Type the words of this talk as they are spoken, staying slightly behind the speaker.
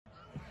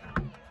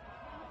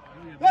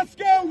Let's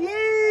go,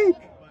 Luke!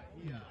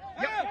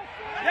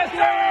 Yes,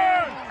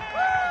 sir!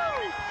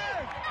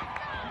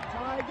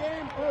 Tie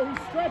game. Oh,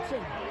 he's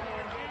stretching.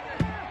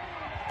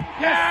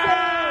 Yes,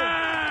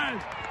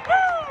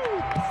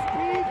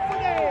 Speed for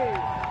days.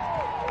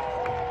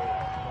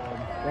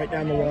 Right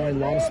down the line, a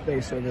lot of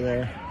space over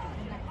there.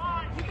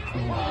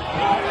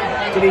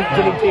 Did he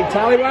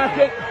tallywhack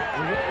it?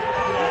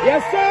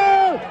 Yes,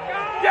 sir!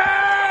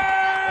 Yeah!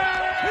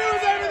 He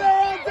was over there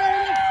all day.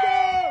 Let's go!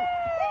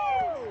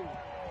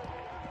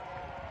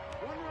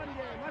 One run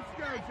game. Let's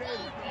go,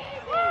 Jaden.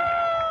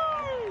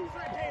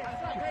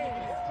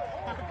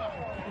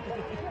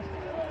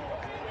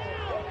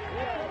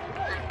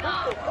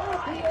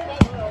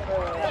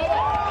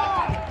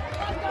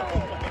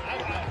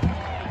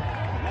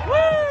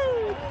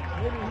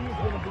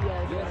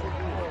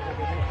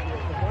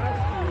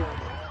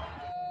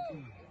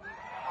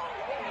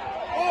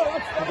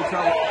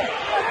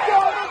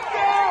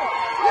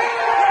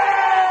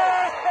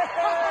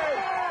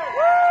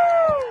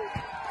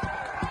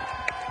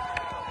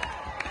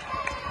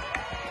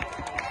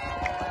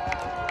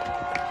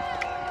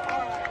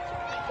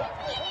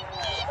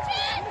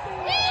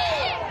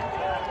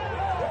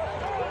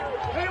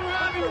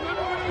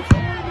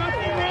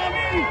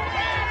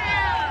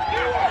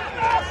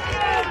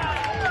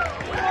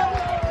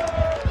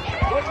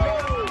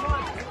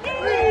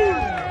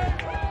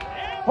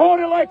 Hold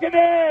it like an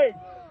egg!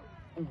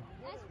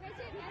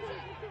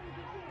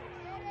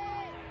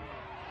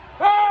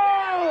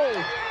 Oh!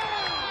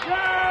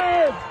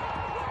 Yes!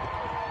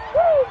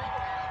 Woo!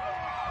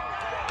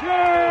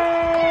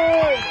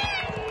 Yes!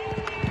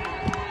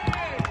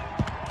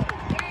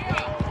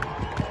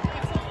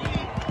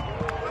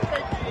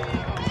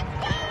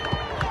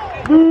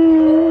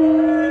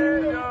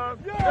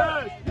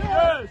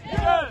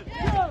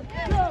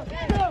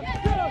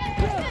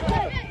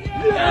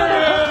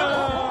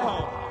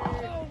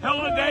 Hell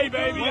of a day,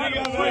 baby.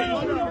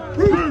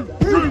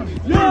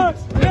 Yes,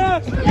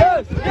 yes, yes,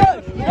 yes, yes,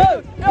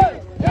 yes, yes,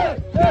 yes,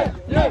 yes,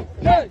 yes,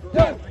 yes,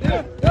 yes,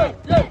 yes.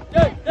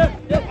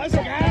 Let's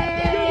go.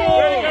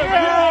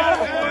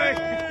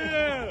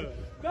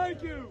 Thank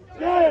you.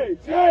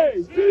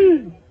 JJC.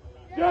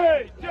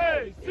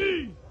 JJC.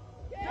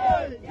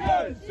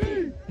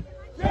 JJC.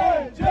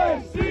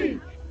 JJC.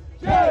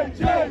 JJC.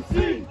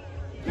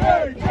 JJC.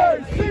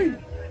 JJC.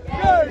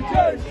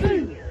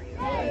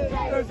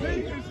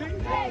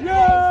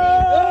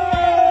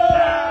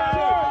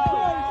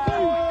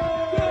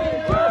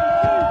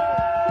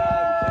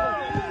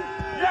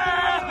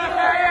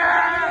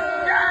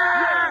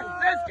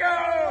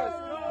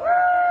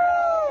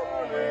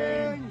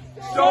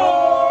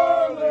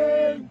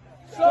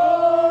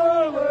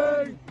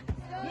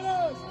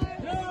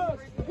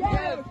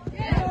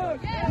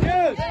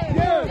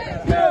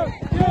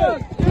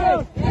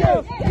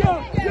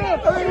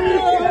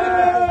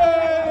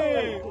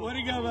 Way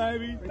to go,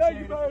 baby. Thank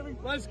you, baby.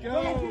 Let's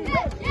go.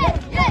 Yes, yes,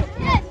 yes,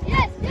 yes,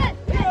 yes,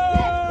 yes.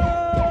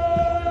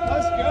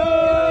 Let's go.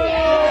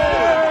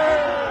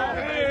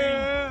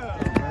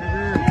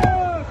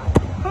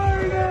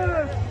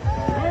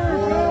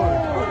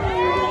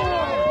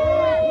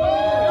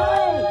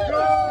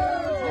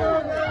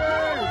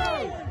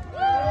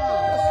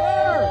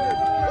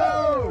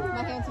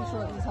 My hand's too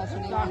short to touch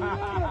anyone.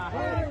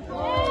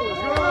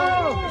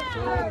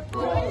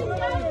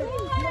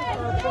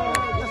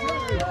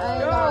 I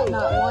got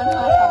not one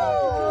high five.